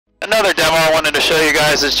another demo I wanted to show you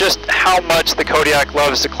guys is just how much the Kodiak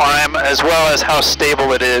loves to climb, as well as how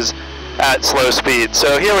stable it is at slow speed.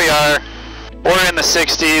 So here we are, we're in the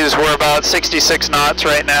 60s, we're about 66 knots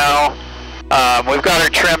right now. We've got her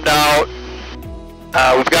trimmed out.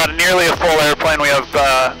 We've got nearly a full airplane. We have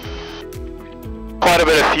quite a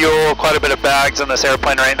bit of fuel, quite a bit of bags in this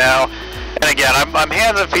airplane right now. And again, I'm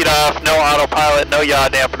hands and feet off, no autopilot, no yaw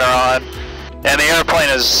dampener on. And the airplane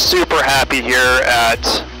is super happy here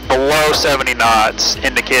at below 70 knots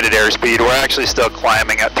indicated airspeed. We're actually still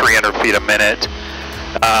climbing at 300 feet a minute.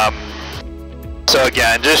 So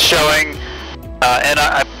again, just showing,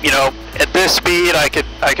 and you know, at this speed, I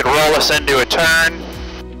could roll us into a turn.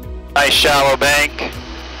 Nice shallow bank.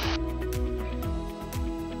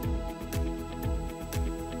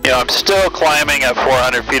 You know, I'm still climbing at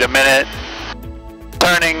 400 feet a minute.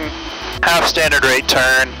 Turning, half standard rate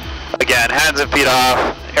turn. Again, hands and feet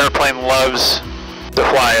off. Airplane loves to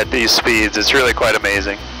fly at these speeds. It's really quite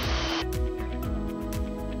amazing.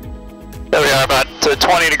 There we are, about a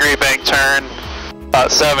 20-degree bank turn, about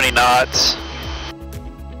 70 knots.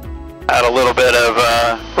 Add a little bit of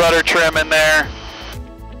rudder trim in there,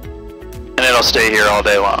 and it'll stay here all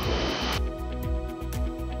day long.